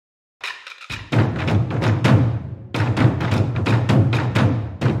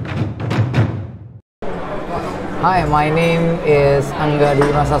Hi, my name is Angga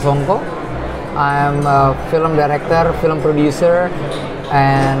Dwimas Sasongko. I'm a film director, film producer,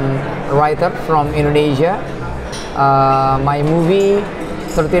 and writer from Indonesia. My movie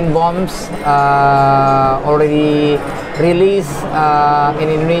 13 Bombs already released in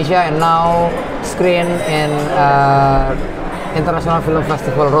Indonesia and now screened in International Film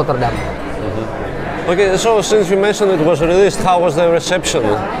Festival Rotterdam. Okay, so since you mentioned it was released, how was the reception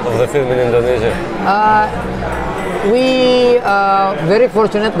of the film in Indonesia? We very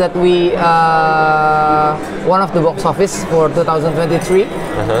fortunate that we one of the box office for 2023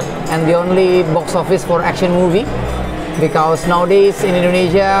 and the only box office for action movie, because nowadays in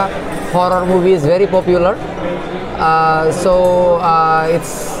Indonesia horror movie is very popular. So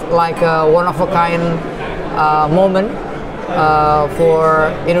it's like a one of a kind moment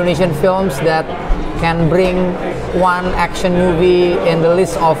for Indonesian films that can bring one action movie in the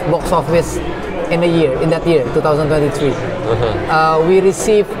list of box office in that year 2023. We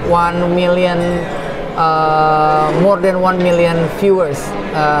received 1 million, more than 1 million viewers,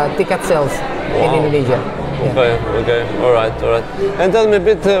 ticket sales in Indonesia. Okay, all right. And tell me a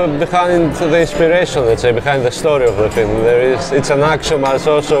bit behind the inspiration, let's say, behind the story of the film. It's an action, but it's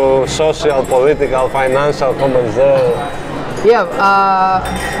also social, political, financial comments there. Yeah,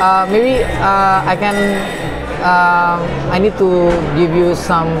 maybe I need to give you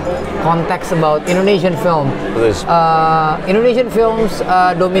some context about Indonesian film. Please. Indonesian films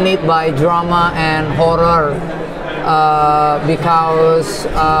dominate by drama and horror because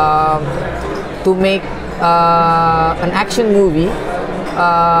to make an action movie,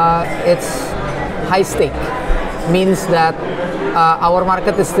 it's high stake. Means that our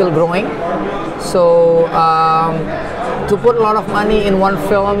market is still growing. So to put a lot of money in one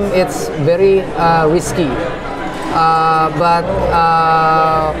film, it's very risky. But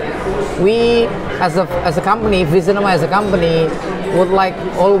we, as a company, Visinema as a company, would like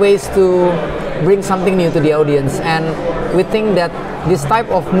always to bring something new to the audience, and we think that this type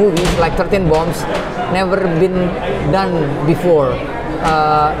of movies, like 13 Bombs, never been done before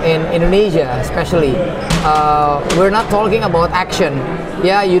in Indonesia, especially. We're not talking about action.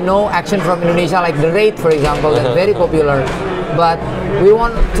 Yeah, you know action from Indonesia, like The Raid, for example, that's very popular. But we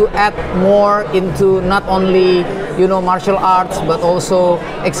want to add more into not only martial arts, but also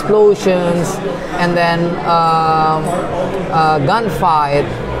explosions and then gunfight,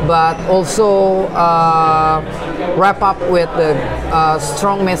 but also wrap up with a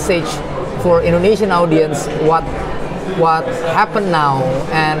strong message for Indonesian audience what happened now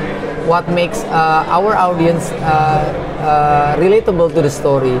and what makes our audience relatable to the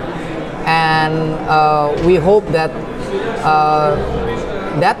story. And we hope that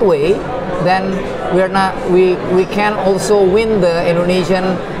that way, then we can also win the Indonesian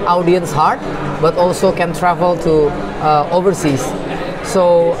audience heart, but also can travel to overseas.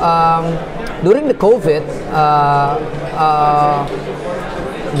 So during the COVID,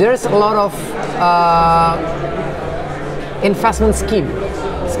 there's a lot of investment scam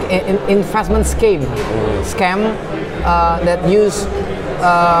that use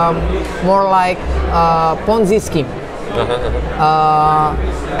more like Ponzi scheme.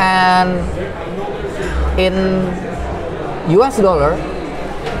 And in US dollar,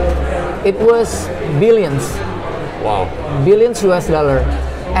 it was billions. Wow. Billions US dollar,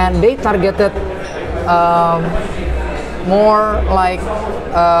 and they targeted more like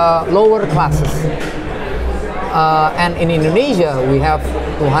lower classes. And in Indonesia, we have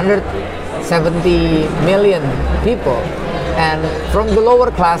 270 million people, and from the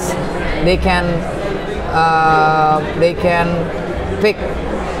lower class, they can pick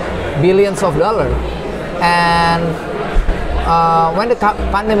billions of dollars. And when the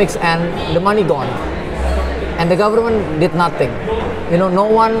pandemics end, the money gone, and the government did nothing. No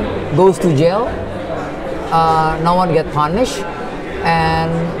one goes to jail, no one get punished,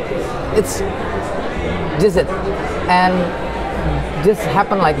 and it's just it, and just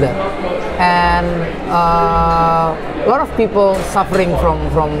happen like that. And a lot of people suffering from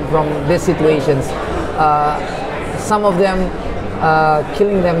these situations. Some of them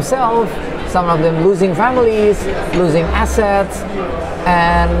killing themselves, some of them losing families, losing assets,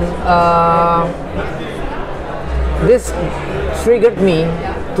 and this triggered me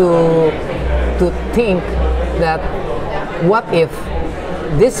to think that what if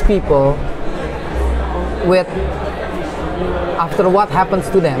these people, after what happened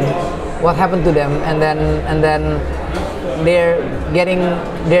to them, and then they're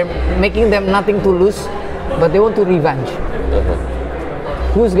making them nothing to lose, but they want to revenge.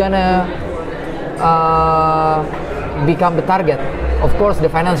 Who's gonna become the target? Of course, the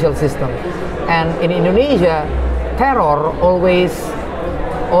financial system. And in Indonesia, terror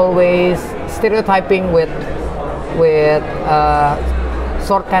always stereotyping with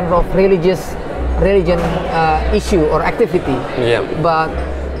sort kind of religion issue or activity. Yeah. But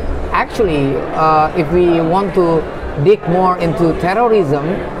actually, if we want to dig more into terrorism,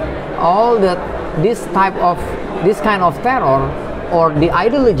 this kind of terror or the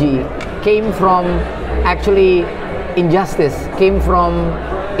ideology came from actually injustice, came from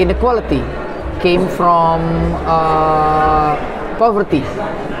inequality, came from poverty,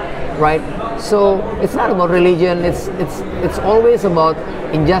 right? So it's not about religion. It's always about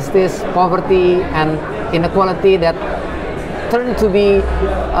injustice, poverty, and inequality that turn to be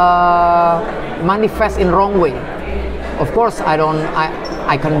manifest in wrong way. Of course,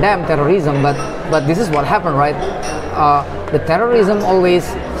 I condemn terrorism, but this is what happened, right? The terrorism always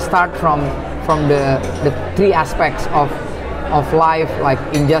start from the three aspects of life, like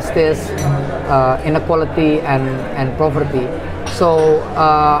injustice, inequality, and poverty. So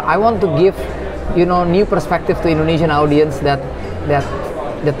I want to give new perspective to Indonesian audience that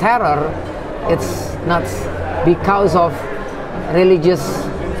the terror, it's not because of religious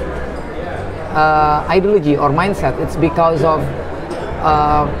ideology or mindset. It's because of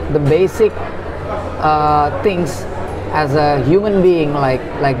the basic things as a human being,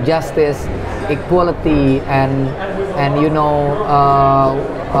 like justice, equality, and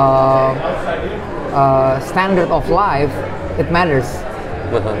standard of life. It matters.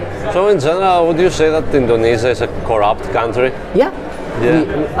 So in general, would you say that Indonesia is a corrupt country? Yeah.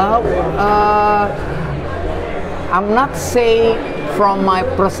 I'm not saying from my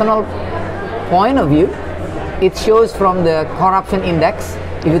personal point of view. It shows from the corruption index.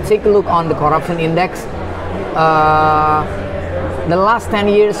 If you take a look on the corruption index, the last 10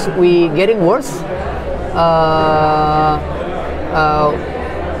 years we getting worse.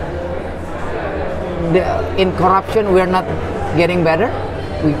 In corruption we're not getting better.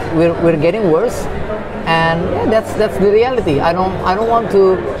 We're getting worse, and yeah, that's the reality. I don't want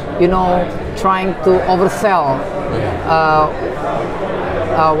to trying to oversell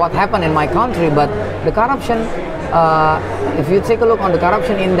what happened in my country, but the corruption, if you take a look on the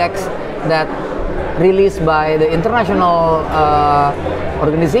corruption index that released by the international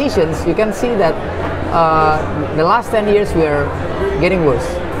organizations, you can see that the last 10 years we are getting worse.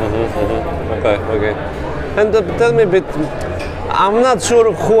 Okay. And tell me a bit, I'm not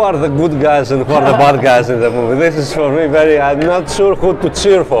sure who are the good guys and who are the bad guys in the movie. This is for me I'm not sure who to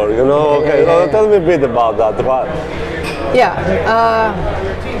cheer for, Tell me a bit about that.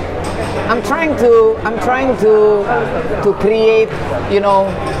 I'm trying to create,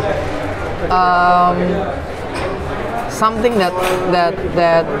 something that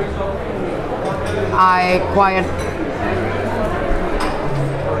I quite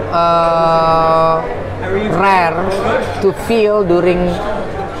rare to feel during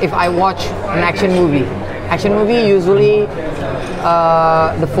if I watch an action movie. Action movie usually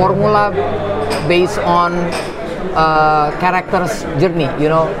the formula based on character's journey.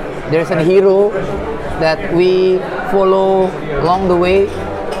 There's a hero that we follow along the way.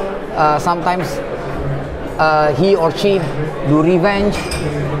 Sometimes he or she do revenge,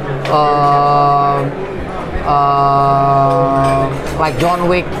 like John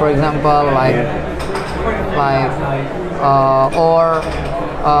Wick, for example, or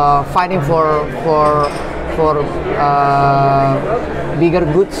fighting for bigger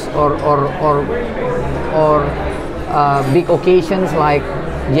goods or big occasions like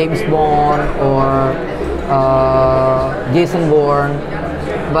James Bond or Jason Bourne.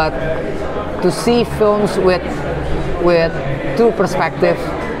 But to see films with two perspectives,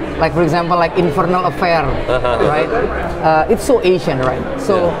 like for example, like Infernal Affair, right? It's so Asian, right?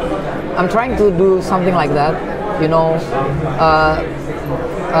 So I'm trying to do something like that,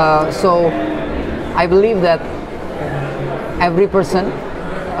 so I believe that every person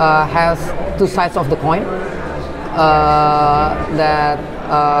has two sides of the coin. That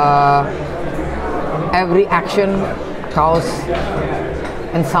every action counts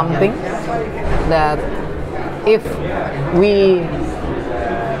in something. That if we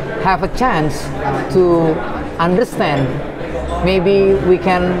have a chance to understand, maybe we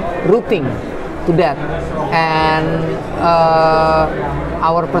can rooting to that, and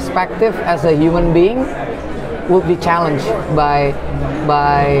our perspective as a human being will be challenged by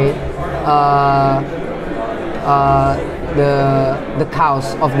the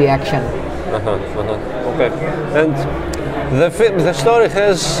cause of the action. Okay, and the story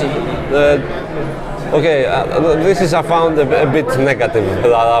has Okay, this is I found a bit negative.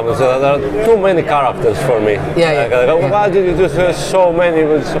 There are too many characters for me. Why did you do so many?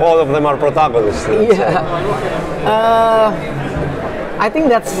 All of them are protagonists. Yeah. I think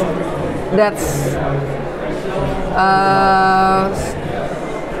that's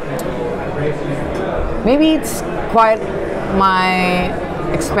maybe it's quite my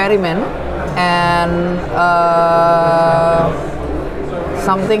experiment and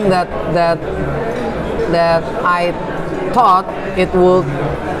something that I thought it would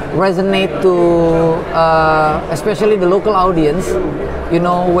resonate to especially the local audience, you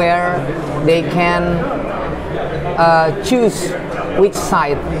know, where they can choose which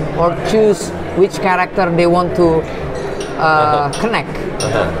side or choose which character they want to connect.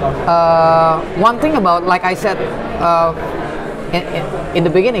 One thing about, like I said in the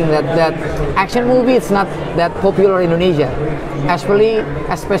beginning, that action movie is not that popular in Indonesia, especially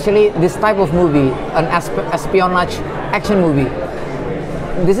this type of movie, an espionage action movie.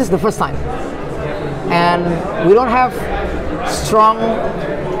 This is the first time, and we don't have strong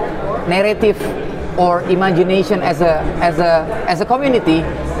narrative or imagination as a community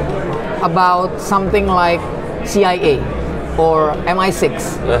about something like CIA or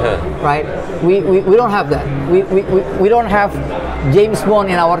MI6, right? We don't have that. We don't have James Bond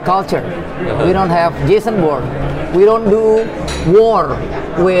in our culture. We don't have Jason Bourne. We don't do war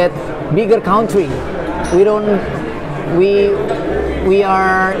with bigger country. We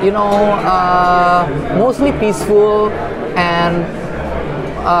are, you know, mostly peaceful, and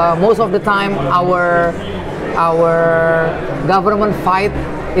most of the time our government fight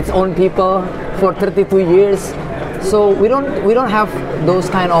its own people for 32 years. So we don't have those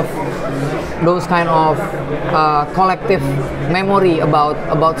kind of collective memory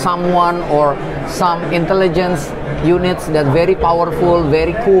about someone or some intelligence units that's very powerful,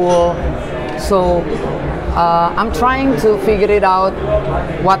 very cool. So I'm trying to figure it out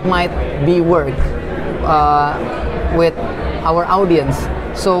what might be work with our audience.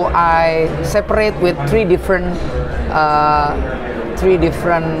 So I separate with three different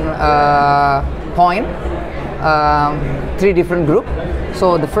point. Three different groups.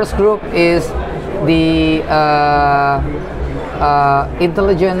 So the first group is the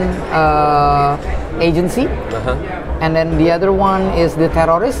intelligence agency, and then the other one is the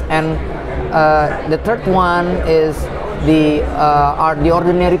terrorists, and the third one is are the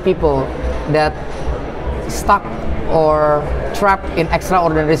ordinary people that stuck or trapped in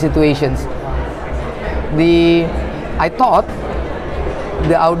extraordinary situations. I thought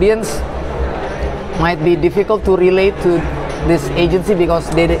the audience might be difficult to relate to this agency because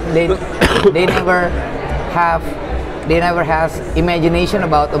they never has imagination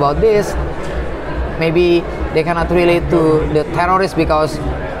about this. Maybe they cannot relate to the terrorist because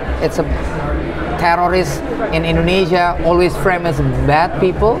it's a terrorist in Indonesia always framed as bad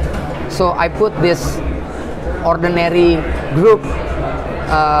people. So I put this ordinary group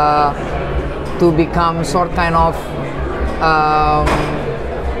to become sort kind of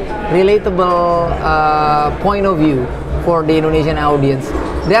relatable point of view for the Indonesian audience.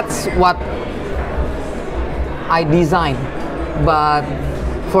 That's what I designed. But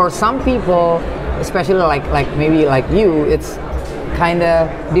for some people, especially like maybe like you, it's kind of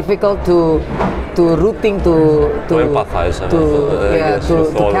difficult to rooting to empathize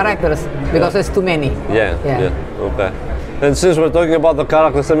to characters because there's too many. Yeah. Okay. And since we're talking about the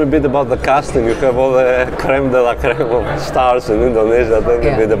characters, tell me a bit about the casting. You have all the creme de la creme of stars in Indonesia. Tell me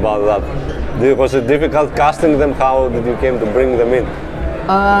a bit about that. Was it difficult casting them? How did you came to bring them in?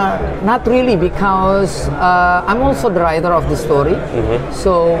 Not really, because I'm also the writer of the story.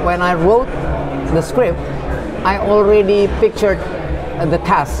 So when I wrote the script, I already pictured the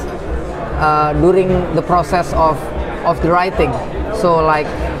cast during the process of the writing. So like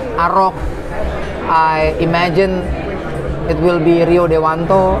Arok, I imagine it will be Rio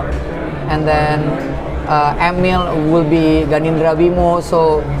Dewanto, and then Emil will be Ganindra Bimo.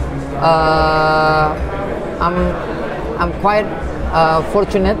 So I'm quite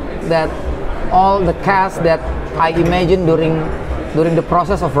fortunate that all the cast that I imagined during the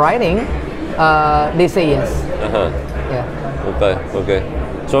process of writing, they say yes. Yeah. Okay.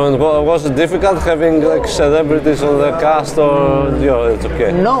 So was it difficult having like celebrities on the cast, or it's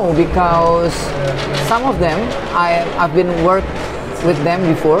okay? No, because some of them I've been worked with them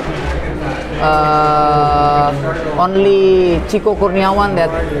before. Only Chico Kurniawan that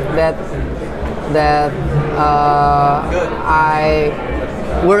I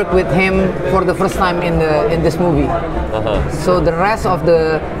worked with him for the first time in this movie. So the rest of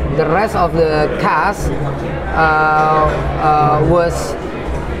the cast was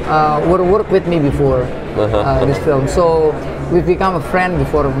were worked with me before this film. So we've become a friend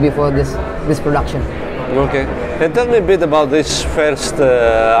before this production. Okay. And tell me a bit about this first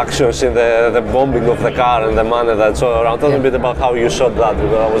actions in the bombing of the car and the money that's all around. Tell me a bit about how you shot that,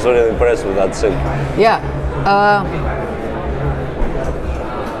 because I was really impressed with that scene. Yeah.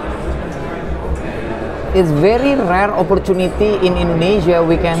 It's very rare opportunity in Indonesia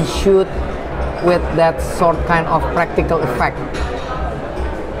we can shoot with that sort kind of practical effect.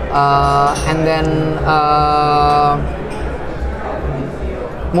 And then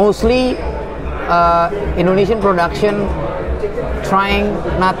mostly Indonesian production trying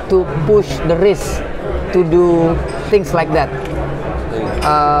not to push the risk to do things like that.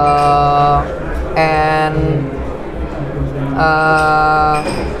 And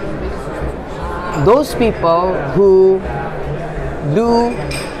those people who do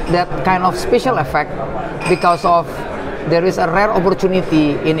that kind of special effect, because of there is a rare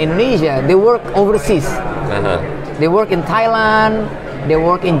opportunity in Indonesia, they work overseas. They work in Thailand, they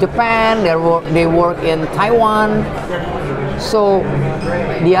work in Japan, they work in Taiwan. So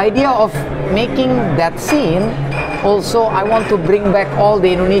the idea of making that scene, also I want to bring back all the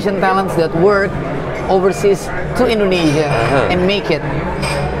Indonesian talents that work overseas to Indonesia and make it.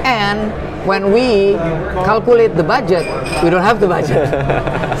 And when we calculate the budget, we don't have the budget.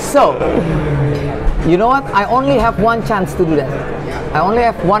 So, you know what? I only have one chance to do that. I only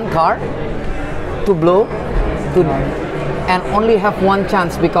have one car to blow, and only have one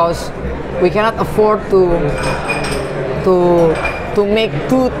chance, because we cannot afford to make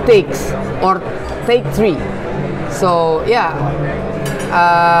 2 takes or take 3. So yeah,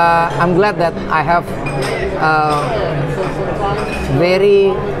 I'm glad that I have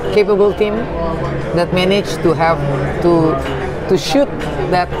very capable team that managed to have to shoot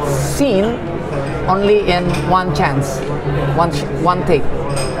that scene only in one chance, one take,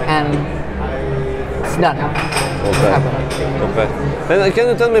 and it's done. Okay. And can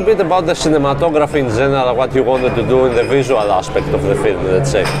you tell me a bit about the cinematography in general, what you wanted to do in the visual aspect of the film,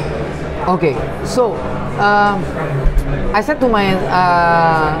 let's say? Okay, so I said to my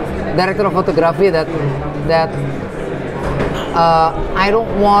director of photography that I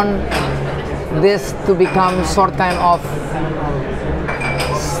don't want this to become sort kind of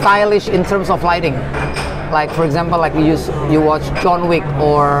stylish in terms of lighting. Like for example, like you watch John Wick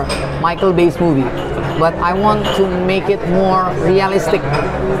or Michael Bay's movie, but I want to make it more realistic.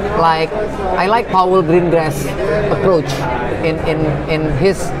 Like I like Paul Greengrass' approach in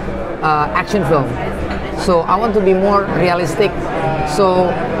his action film. So I want to be more realistic.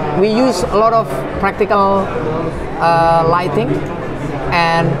 So we use a lot of practical lighting,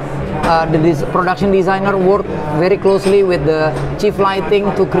 and the production designer worked very closely with the chief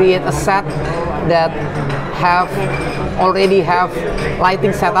lighting to create a set that already have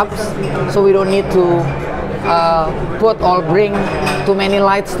lighting setups, so we don't need to put or bring too many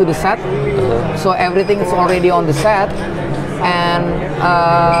lights to the set. So everything is already on the set, and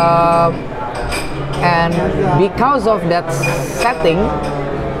because of that setting,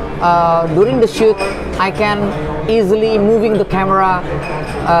 during the shoot I can easily moving the camera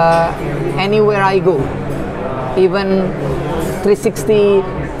anywhere I go, even 360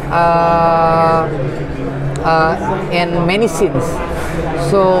 in many scenes.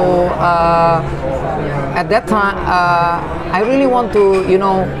 So at that time I really want to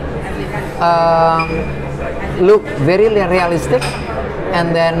look very realistic,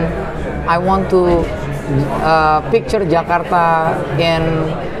 and then I want to picture Jakarta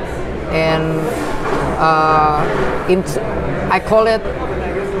in I call it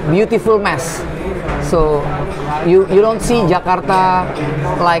beautiful mess. So you don't see Jakarta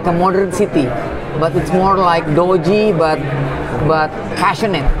like a modern city, but it's more like dodgy but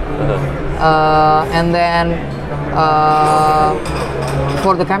passionate. And then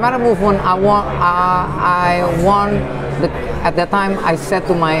for the camera movement, at that time I said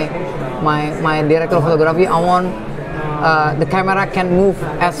to my director of photography, I want the camera can move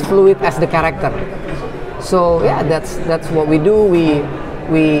as fluid as the character. So yeah, that's what we do. We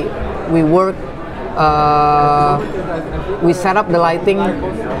work. We set up the lighting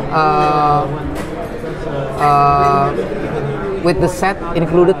with the set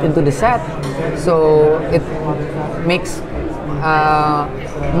included into the set, so it makes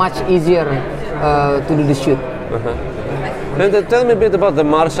much easier to do the shoot. And tell me a bit about the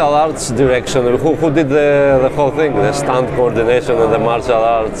martial arts direction. Who did the whole thing, the stunt coordination and the martial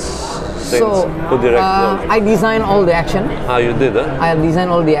arts things? So who directed I designed all the action. Ah, you did, huh? I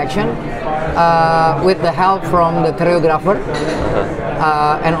designed all the action with the help from the choreographer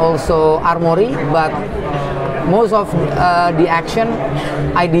and also Armory. But most of the action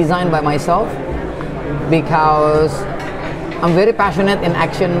I design by myself because I'm very passionate in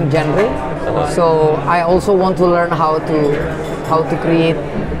action genre. So I also want to learn how to create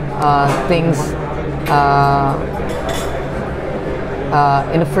things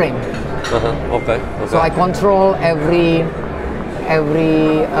in a frame. Okay. So I control every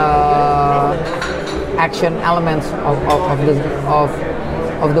action elements of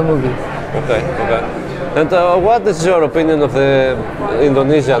the movie. Okay. And what is your opinion of the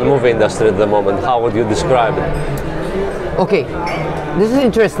Indonesian movie industry at the moment? How would you describe it? Okay, this is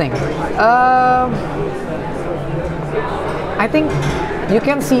interesting. I think you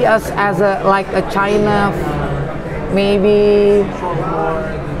can see us as like a China maybe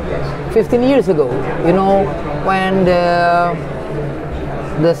 15 years ago, you know, when the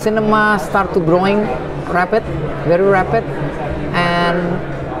cinema started growing very rapid, and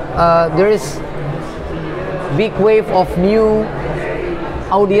there is big wave of new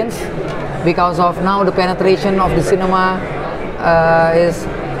audience because of now the penetration of the cinema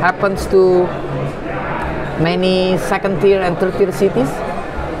happens to many second tier and third tier cities.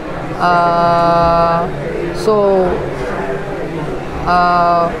 So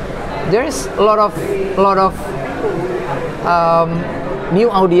there is a lot of new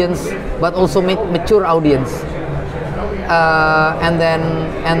audience, but also mature audience, and then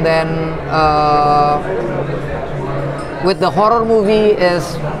with the horror movie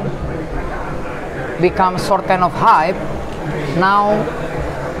is become sort kind of hype. Now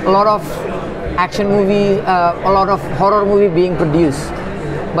a lot of action movie, a lot of horror movie being produced,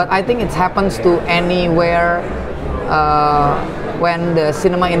 but I think it happens to anywhere when the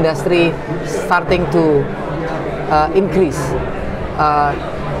cinema industry starting to increase.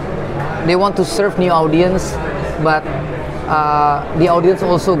 They want to serve new audience, but the audience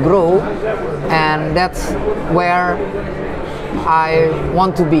also grow, and that's where I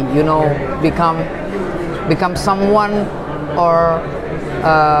want to be, you know, become someone or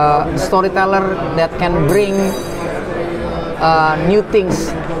storyteller that can bring new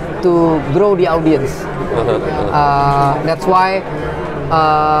things to grow the audience. That's why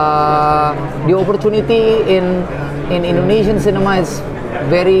the opportunity in Indonesian cinema is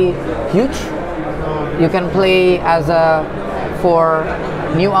very huge. You can play for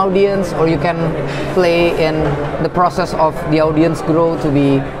new audience, or you can play in the process of the audience grow to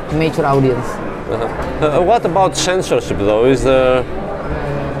be mature audience. What about censorship though? Is there?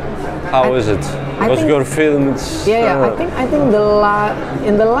 How is it? Because your film is... I think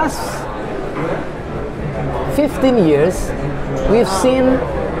in the last 15 years we've seen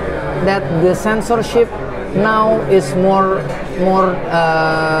that the censorship now is more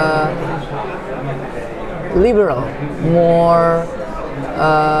liberal, more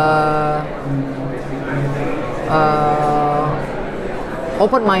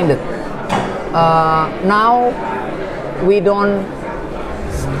open-minded. Now we don't.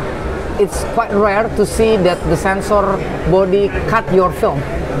 It's quite rare to see that the censor body cut your film,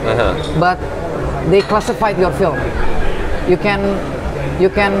 but they classified your film. You can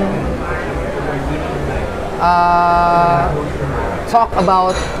talk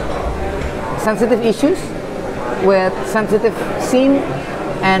about sensitive issues with sensitive scene,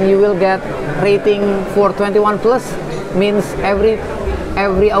 and you will get rating for 21 plus. Means every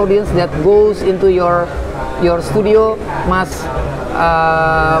audience that goes into your studio must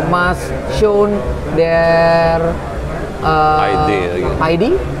shown their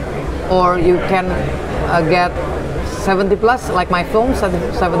ID, or you can get 70 plus, like my film.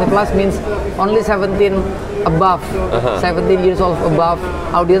 70 plus means only 17 above, 17 years old above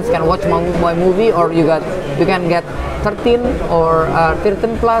audience can watch my movie, or you can get 13 or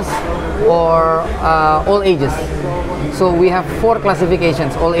 13 plus, or all ages. So we have 4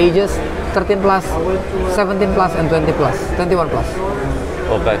 classifications: all ages, 13 plus, 17 plus, and 20 plus, 21 plus.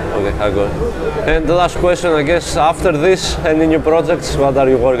 Okay, I got it. And the last question, I guess, after this, any new projects? What are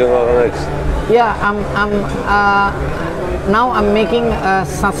you working on next? Yeah, now I'm making a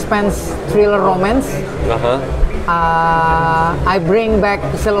suspense thriller romance. I bring back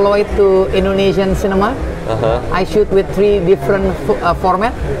celluloid to Indonesian cinema. I shoot with 3 different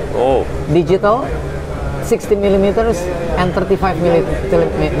formats: digital, 60 millimeters, and 35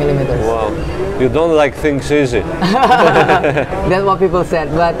 millimeters. Wow, you don't like things easy. That's what people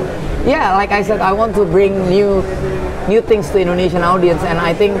said. But yeah, like I said, I want to bring new things to Indonesian audience, and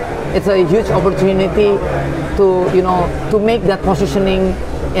I think it's a huge opportunity to make that positioning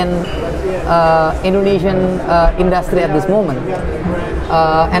in Indonesian industry at this moment.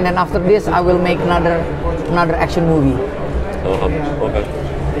 And then after this, I will make another action movie. Okay.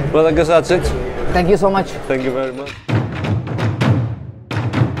 Well, I guess that's it. Thank you so much. Thank you very much.